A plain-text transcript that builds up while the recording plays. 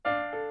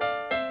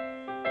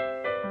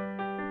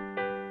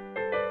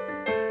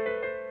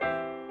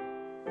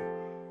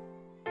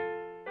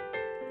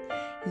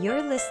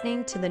You're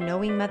listening to the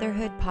Knowing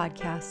Motherhood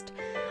podcast.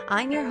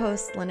 I'm your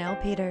host, Linnell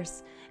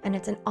Peters, and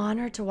it's an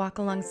honor to walk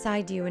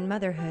alongside you in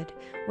motherhood,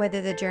 whether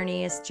the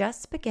journey is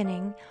just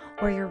beginning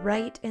or you're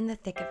right in the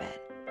thick of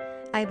it.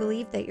 I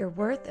believe that your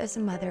worth as a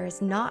mother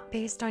is not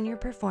based on your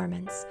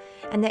performance,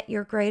 and that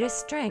your greatest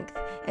strength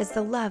is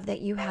the love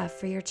that you have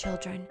for your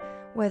children,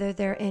 whether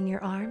they're in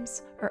your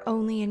arms or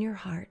only in your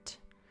heart.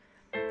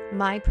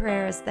 My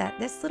prayer is that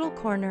this little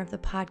corner of the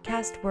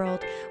podcast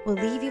world will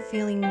leave you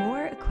feeling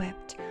more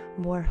equipped,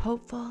 more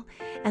hopeful,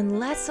 and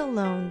less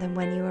alone than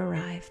when you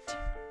arrived.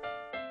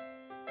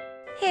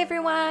 Hey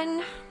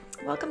everyone,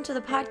 welcome to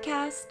the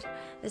podcast.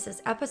 This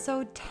is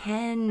episode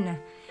 10.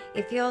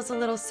 It feels a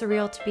little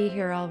surreal to be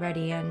here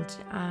already, and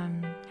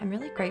I'm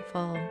really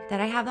grateful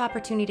that I have the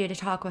opportunity to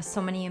talk with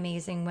so many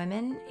amazing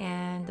women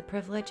and the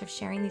privilege of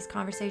sharing these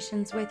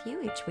conversations with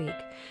you each week.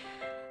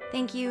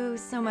 Thank you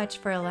so much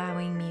for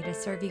allowing me to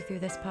serve you through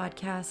this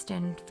podcast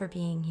and for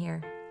being here.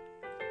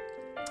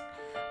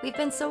 We've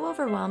been so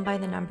overwhelmed by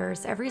the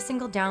numbers. Every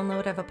single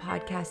download of a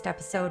podcast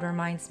episode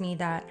reminds me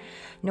that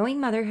knowing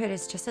motherhood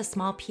is just a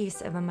small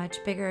piece of a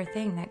much bigger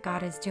thing that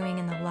God is doing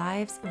in the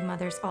lives of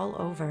mothers all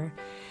over.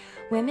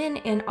 Women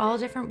in all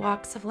different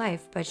walks of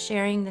life, but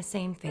sharing the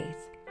same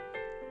faith.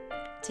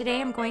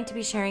 Today I'm going to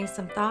be sharing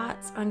some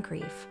thoughts on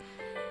grief.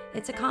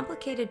 It's a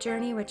complicated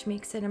journey, which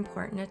makes it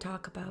important to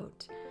talk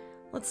about.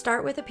 Let's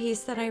start with a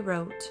piece that I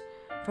wrote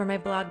for my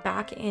blog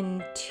back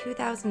in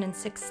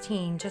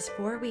 2016, just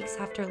 4 weeks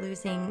after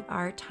losing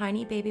our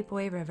tiny baby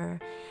boy River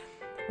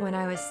when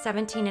I was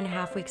 17 and a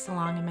half weeks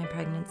along in my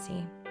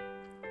pregnancy.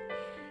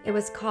 It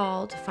was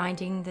called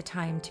Finding the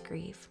Time to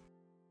Grieve.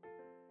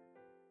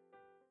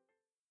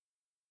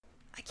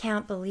 I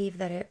can't believe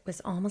that it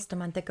was almost a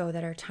month ago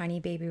that our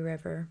tiny baby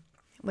River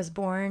was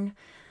born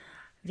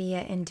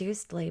via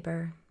induced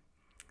labor,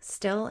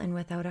 still and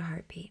without a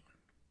heartbeat.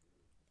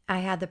 I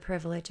had the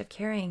privilege of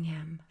carrying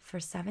him for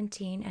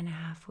 17 and a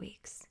half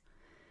weeks.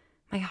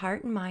 My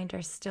heart and mind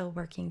are still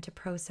working to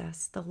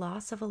process the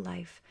loss of a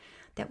life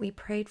that we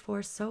prayed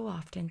for so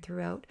often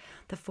throughout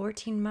the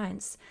 14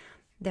 months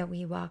that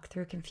we walked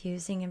through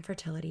confusing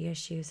infertility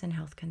issues and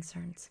health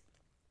concerns.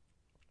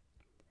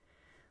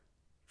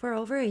 For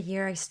over a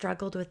year, I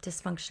struggled with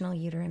dysfunctional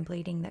uterine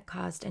bleeding that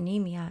caused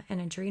anemia and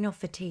adrenal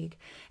fatigue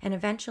and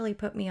eventually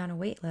put me on a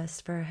wait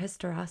list for a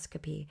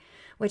hysteroscopy,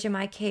 which in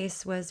my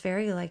case was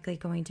very likely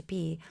going to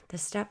be the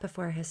step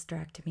before a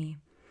hysterectomy.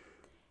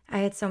 I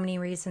had so many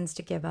reasons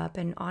to give up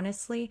and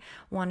honestly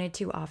wanted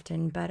to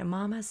often, but a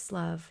mama's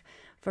love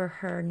for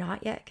her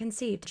not yet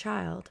conceived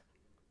child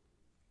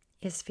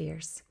is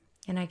fierce,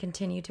 and I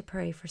continue to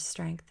pray for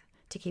strength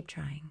to keep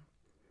trying.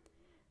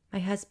 My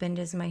husband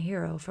is my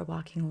hero for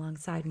walking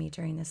alongside me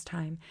during this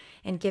time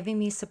and giving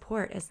me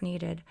support as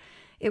needed.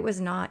 It was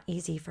not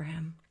easy for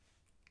him.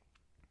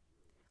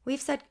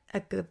 We've said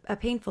a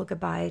painful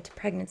goodbye to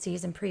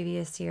pregnancies in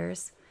previous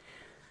years.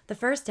 The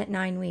first at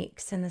 9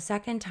 weeks and the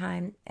second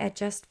time at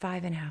just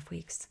 5.5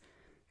 weeks.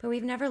 But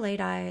we've never laid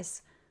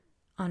eyes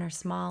on our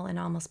small and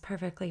almost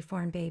perfectly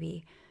formed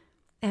baby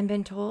and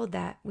been told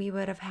that we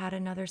would have had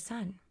another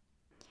son.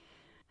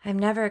 I've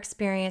never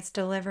experienced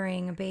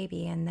delivering a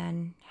baby and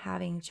then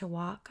having to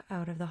walk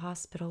out of the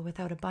hospital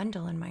without a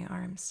bundle in my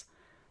arms.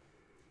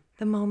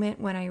 The moment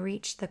when I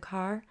reached the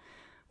car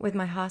with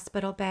my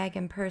hospital bag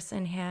and purse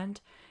in hand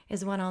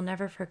is one I'll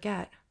never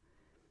forget.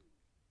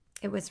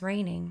 It was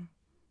raining.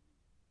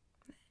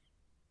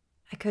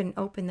 I couldn't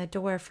open the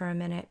door for a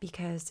minute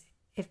because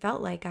it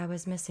felt like I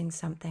was missing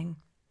something,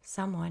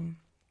 someone.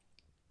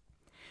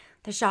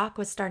 The shock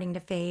was starting to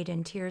fade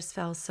and tears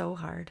fell so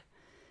hard.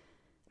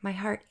 My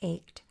heart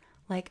ached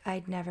like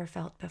I'd never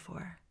felt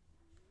before.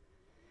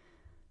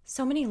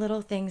 So many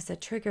little things that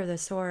trigger the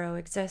sorrow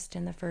exist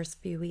in the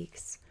first few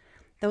weeks.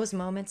 Those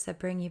moments that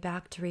bring you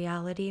back to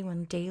reality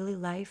when daily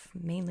life,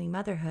 mainly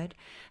motherhood,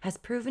 has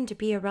proven to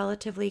be a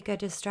relatively good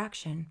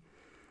distraction.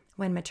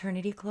 When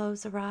maternity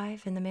clothes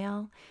arrive in the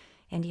mail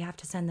and you have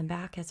to send them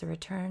back as a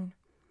return.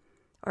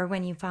 Or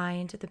when you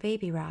find the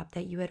baby wrap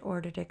that you had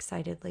ordered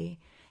excitedly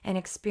and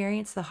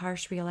experience the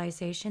harsh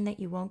realization that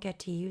you won't get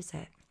to use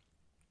it.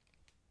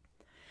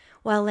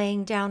 While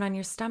laying down on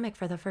your stomach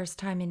for the first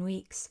time in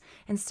weeks,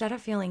 instead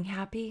of feeling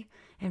happy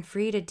and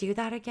free to do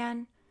that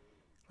again,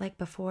 like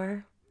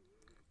before,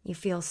 you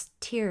feel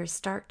tears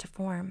start to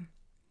form.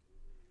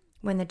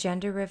 When the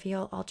gender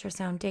reveal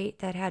ultrasound date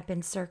that had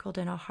been circled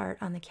in a heart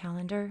on the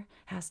calendar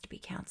has to be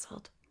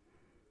canceled.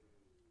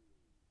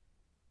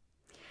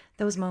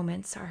 Those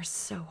moments are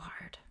so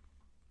hard.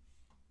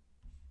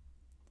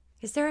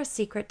 Is there a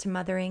secret to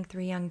mothering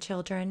 3 young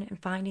children and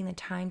finding the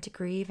time to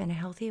grieve in a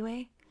healthy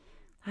way?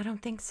 I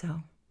don't think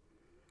so.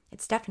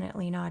 It's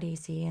definitely not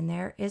easy, and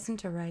there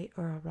isn't a right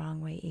or a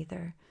wrong way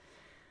either.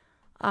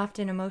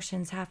 Often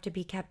emotions have to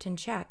be kept in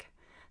check.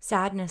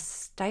 Sadness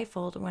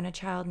stifled when a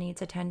child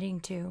needs attending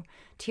to.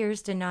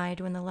 Tears denied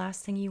when the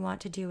last thing you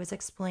want to do is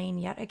explain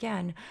yet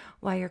again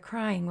why you're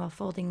crying while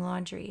folding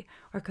laundry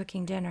or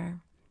cooking dinner.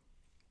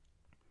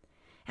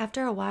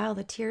 After a while,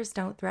 the tears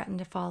don't threaten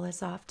to fall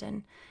as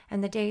often,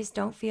 and the days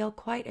don't feel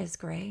quite as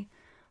gray,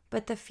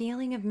 but the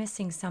feeling of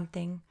missing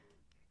something,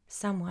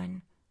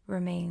 someone,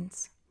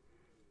 remains.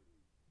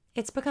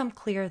 It's become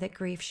clear that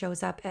grief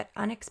shows up at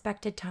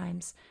unexpected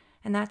times,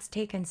 and that's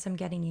taken some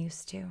getting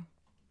used to.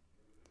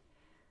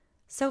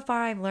 So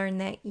far, I've learned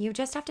that you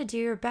just have to do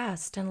your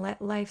best and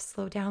let life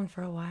slow down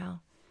for a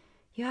while.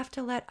 You have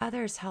to let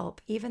others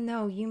help, even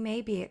though you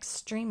may be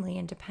extremely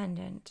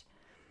independent.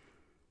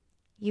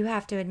 You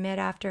have to admit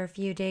after a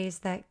few days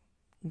that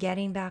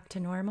getting back to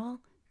normal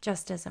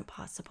just isn't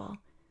possible.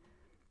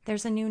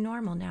 There's a new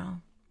normal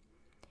now.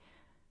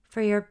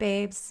 For your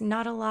babes,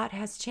 not a lot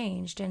has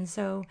changed, and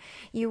so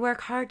you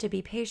work hard to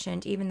be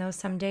patient, even though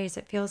some days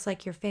it feels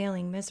like you're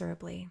failing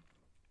miserably.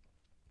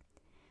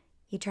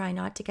 You try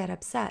not to get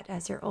upset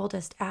as your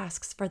oldest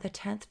asks for the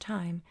 10th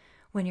time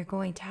when you're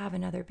going to have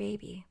another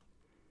baby.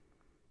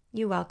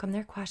 You welcome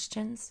their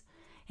questions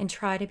and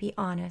try to be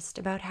honest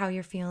about how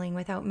you're feeling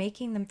without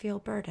making them feel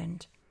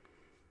burdened.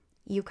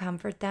 You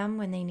comfort them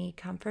when they need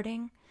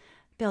comforting,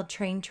 build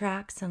train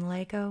tracks and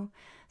Lego,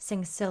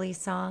 sing silly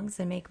songs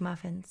and make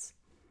muffins.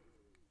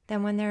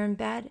 Then when they're in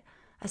bed,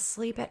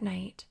 asleep at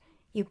night,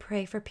 you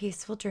pray for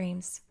peaceful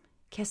dreams,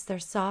 kiss their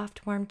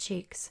soft, warm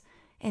cheeks,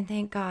 and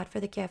thank God for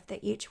the gift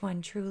that each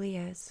one truly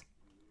is.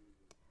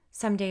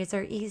 Some days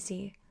are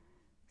easy,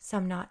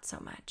 some not so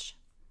much.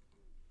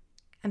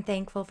 I'm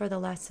thankful for the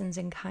lessons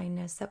and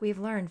kindness that we've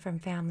learned from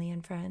family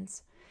and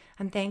friends.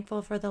 I'm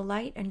thankful for the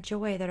light and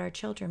joy that our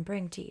children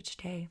bring to each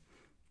day.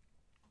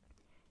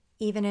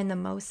 Even in the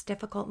most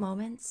difficult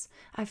moments,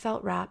 I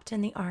felt wrapped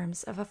in the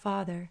arms of a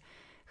Father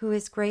who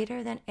is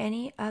greater than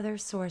any other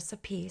source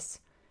of peace.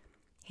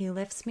 He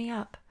lifts me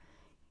up.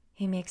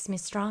 He makes me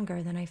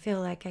stronger than I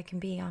feel like I can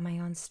be on my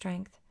own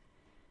strength.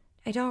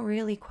 I don't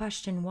really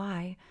question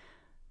why,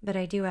 but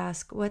I do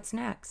ask what's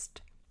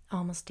next,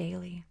 almost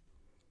daily.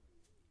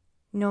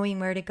 Knowing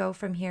where to go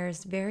from here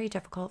is very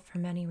difficult for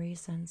many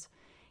reasons.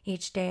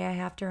 Each day I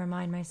have to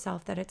remind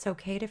myself that it's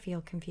okay to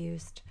feel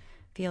confused,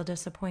 feel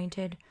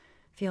disappointed,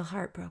 feel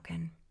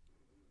heartbroken.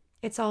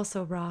 It's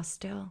also raw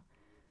still,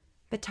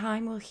 but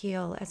time will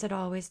heal as it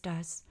always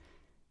does.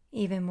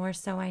 Even more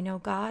so, I know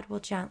God will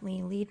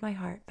gently lead my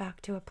heart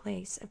back to a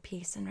place of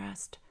peace and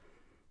rest.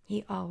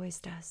 He always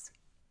does.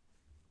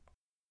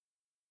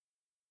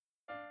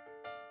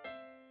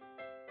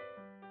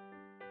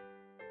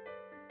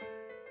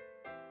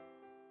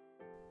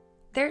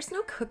 There's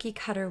no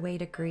cookie-cutter way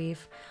to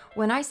grieve.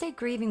 When I say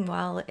grieving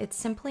well, it's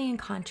simply in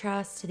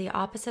contrast to the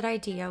opposite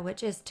idea,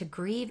 which is to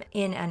grieve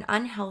in an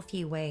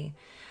unhealthy way,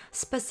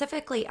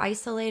 specifically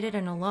isolated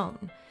and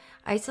alone.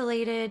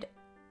 Isolation,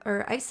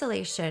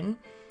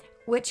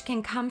 which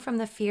can come from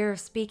the fear of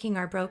speaking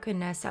our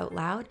brokenness out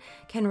loud,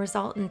 can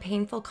result in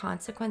painful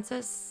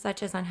consequences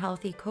such as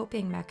unhealthy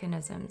coping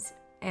mechanisms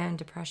and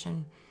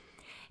depression.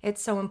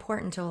 It's so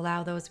important to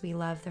allow those we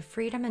love the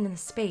freedom and the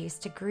space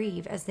to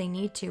grieve as they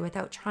need to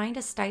without trying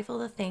to stifle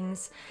the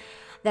things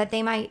that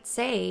they might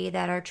say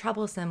that are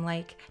troublesome,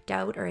 like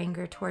doubt or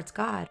anger towards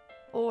God,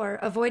 or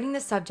avoiding the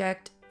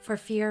subject for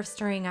fear of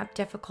stirring up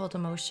difficult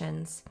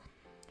emotions.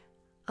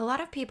 A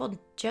lot of people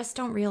just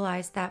don't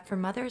realize that for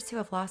mothers who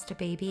have lost a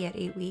baby at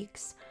 8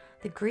 weeks,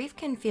 the grief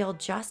can feel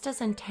just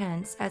as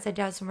intense as it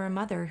does for a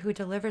mother who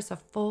delivers a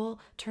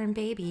full-term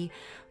baby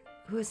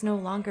who is no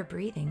longer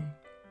breathing.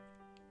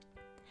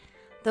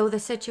 Though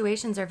the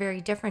situations are very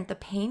different, the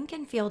pain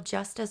can feel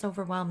just as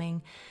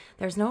overwhelming.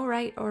 There's no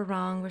right or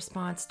wrong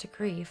response to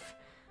grief.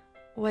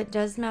 What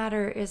does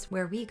matter is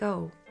where we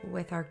go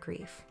with our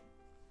grief.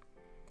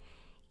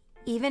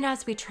 Even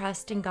as we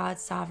trust in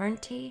God's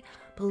sovereignty,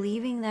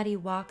 believing that He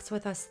walks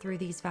with us through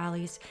these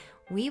valleys,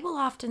 we will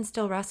often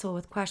still wrestle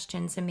with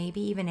questions and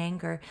maybe even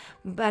anger.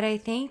 But I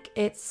think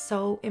it's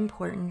so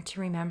important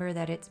to remember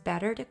that it's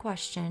better to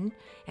question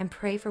and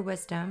pray for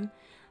wisdom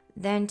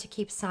than to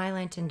keep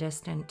silent and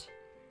distant.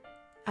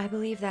 I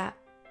believe that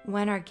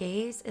when our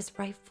gaze is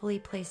rightfully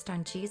placed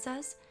on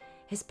Jesus,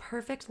 His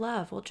perfect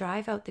love will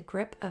drive out the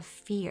grip of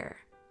fear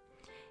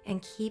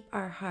and keep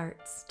our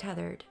hearts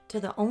tethered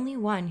to the only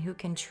one who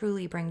can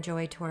truly bring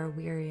joy to our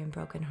weary and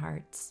broken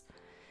hearts.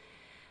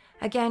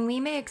 Again, we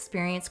may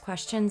experience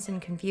questions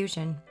and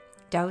confusion,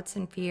 doubts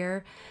and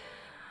fear,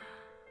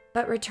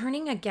 but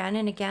returning again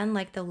and again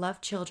like the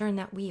loved children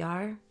that we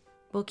are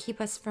will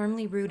keep us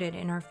firmly rooted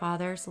in our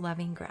Father's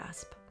loving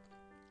grasp.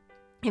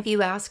 If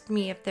you asked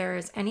me if there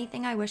is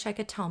anything I wish I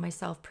could tell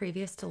myself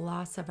previous to the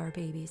loss of our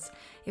babies,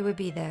 it would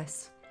be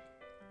this: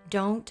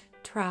 don't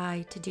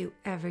try to do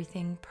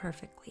everything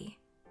perfectly.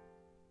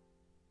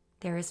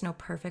 There is no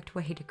perfect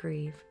way to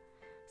grieve.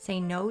 Say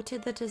no to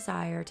the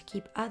desire to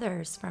keep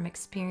others from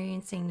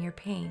experiencing your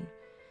pain.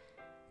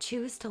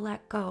 Choose to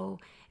let go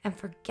and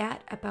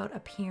forget about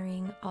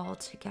appearing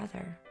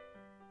altogether.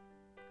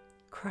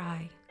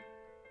 Cry.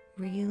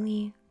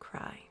 Really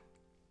cry.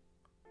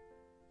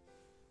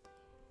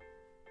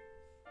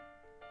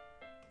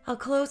 I'll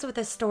close with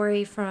a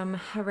story from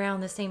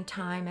around the same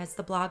time as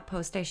the blog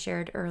post I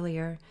shared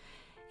earlier.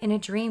 In a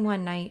dream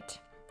one night,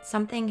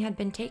 something had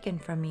been taken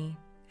from me,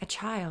 a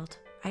child.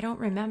 I don't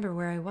remember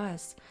where I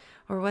was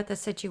or what the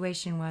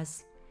situation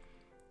was.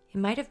 It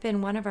might have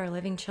been one of our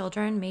living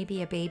children,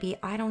 maybe a baby,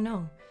 I don't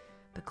know.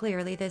 But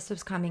clearly this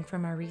was coming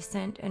from a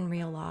recent and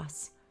real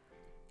loss.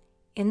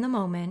 In the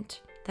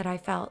moment that I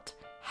felt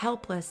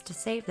helpless to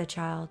save the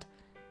child,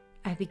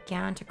 I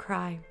began to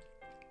cry.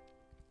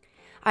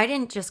 I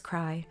didn't just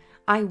cry,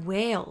 I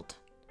wailed.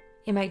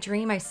 In my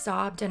dream, I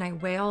sobbed and I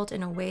wailed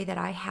in a way that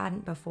I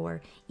hadn't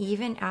before,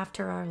 even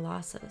after our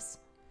losses.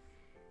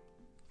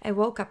 I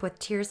woke up with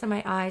tears in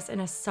my eyes and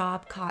a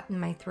sob caught in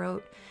my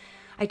throat.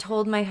 I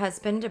told my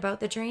husband about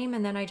the dream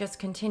and then I just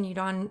continued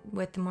on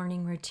with the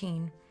morning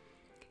routine.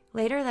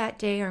 Later that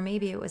day, or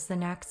maybe it was the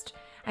next,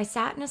 I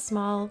sat in a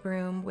small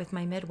room with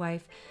my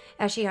midwife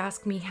as she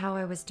asked me how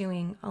I was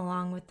doing,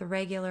 along with the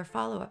regular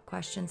follow-up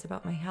questions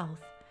about my health.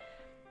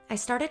 I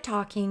started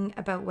talking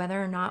about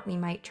whether or not we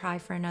might try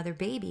for another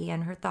baby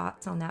and her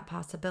thoughts on that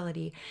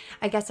possibility.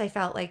 I guess I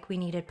felt like we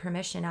needed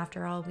permission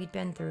after all we'd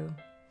been through.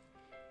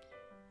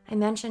 I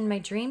mentioned my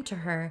dream to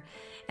her,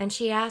 and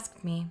she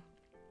asked me,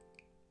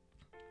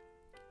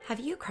 "Have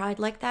you cried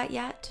like that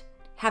yet?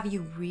 Have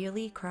you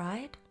really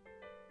cried?"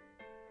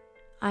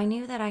 I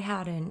knew that I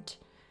hadn't,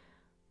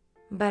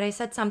 but I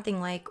said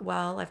something like,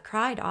 "Well, I've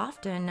cried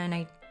often, and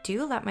I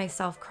do let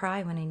myself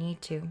cry when I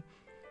need to."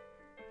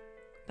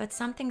 But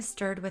something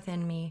stirred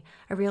within me,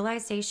 a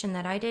realization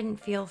that I didn't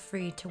feel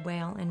free to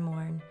wail and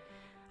mourn.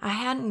 I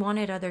hadn't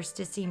wanted others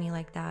to see me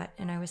like that,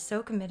 and I was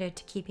so committed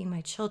to keeping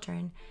my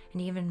children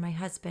and even my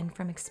husband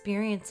from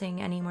experiencing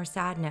any more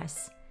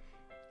sadness.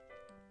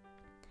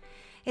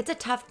 It's a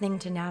tough thing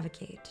to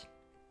navigate.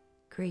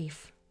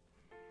 Grief.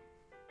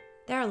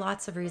 There are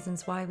lots of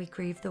reasons why we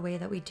grieve the way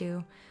that we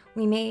do.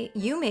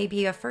 You may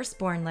be a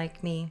firstborn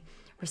like me,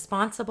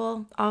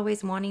 responsible,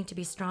 always wanting to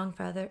be strong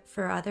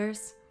for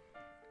others.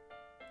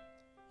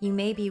 You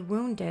may be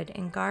wounded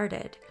and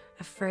guarded,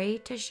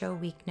 afraid to show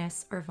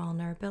weakness or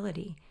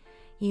vulnerability.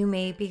 You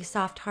may be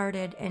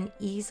soft-hearted and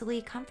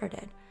easily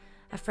comforted,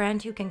 a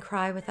friend who can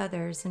cry with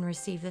others and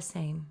receive the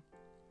same.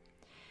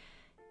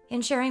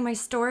 In sharing my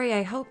story,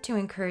 I hope to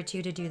encourage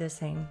you to do the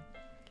same.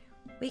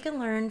 We can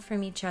learn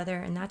from each other,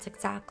 and that's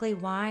exactly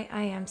why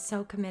I am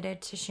so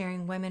committed to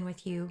sharing women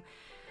with you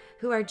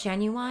who are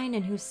genuine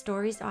and whose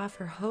stories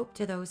offer hope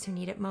to those who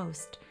need it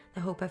most,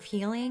 the hope of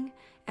healing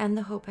and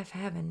the hope of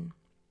heaven.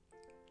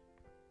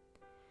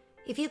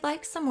 If you'd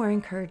like some more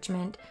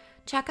encouragement,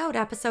 check out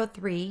episode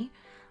 3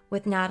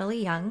 with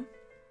Natalie Young,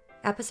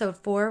 episode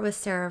 4 with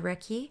Sarah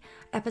Rickey,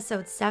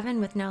 episode 7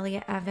 with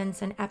Nelia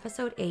Evans, and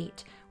episode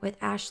 8 with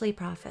Ashley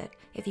Prophet,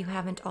 if you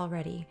haven't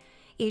already.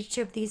 Each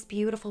of these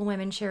beautiful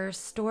women shares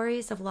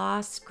stories of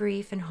loss,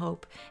 grief, and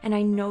hope, and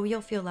I know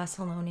you'll feel less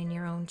alone in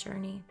your own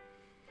journey.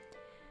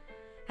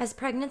 As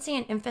Pregnancy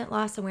and Infant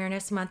Loss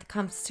Awareness Month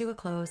comes to a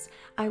close,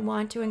 I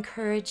want to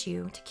encourage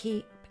you to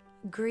keep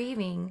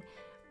grieving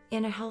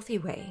in a healthy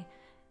way.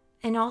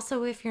 And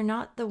also, if you're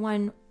not the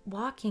one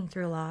walking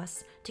through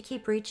loss, to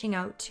keep reaching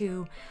out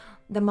to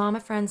the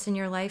mama friends in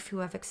your life who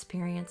have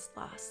experienced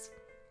loss.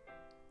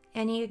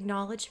 Any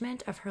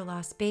acknowledgement of her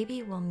lost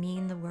baby will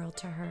mean the world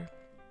to her.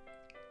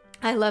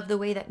 I love the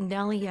way that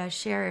Nelia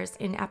shares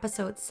in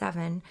episode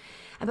 7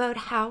 about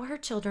how her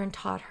children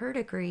taught her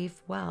to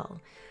grieve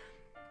well.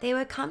 They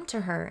would come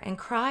to her and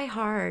cry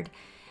hard,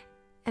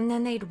 and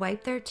then they'd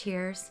wipe their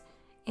tears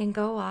and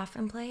go off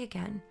and play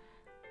again.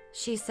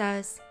 She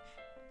says,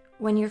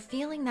 when you're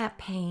feeling that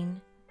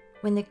pain,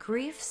 when the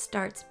grief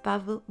starts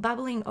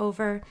bubbling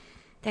over,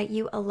 that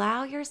you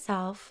allow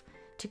yourself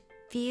to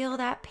feel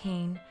that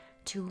pain,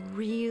 to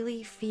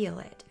really feel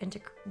it and to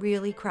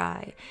really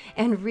cry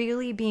and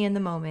really be in the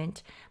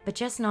moment, but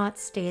just not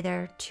stay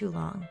there too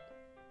long.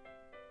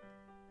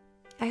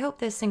 I hope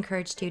this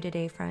encouraged you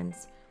today,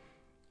 friends.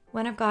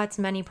 One of God's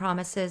many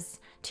promises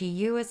to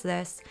you is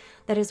this,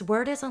 that His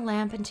word is a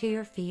lamp unto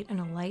your feet and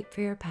a light for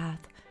your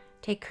path.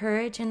 Take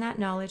courage in that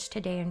knowledge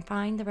today and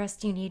find the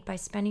rest you need by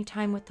spending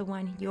time with the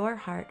one your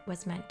heart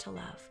was meant to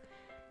love.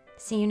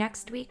 See you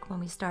next week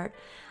when we start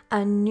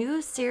a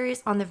new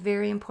series on the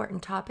very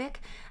important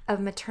topic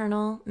of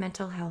maternal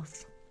mental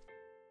health.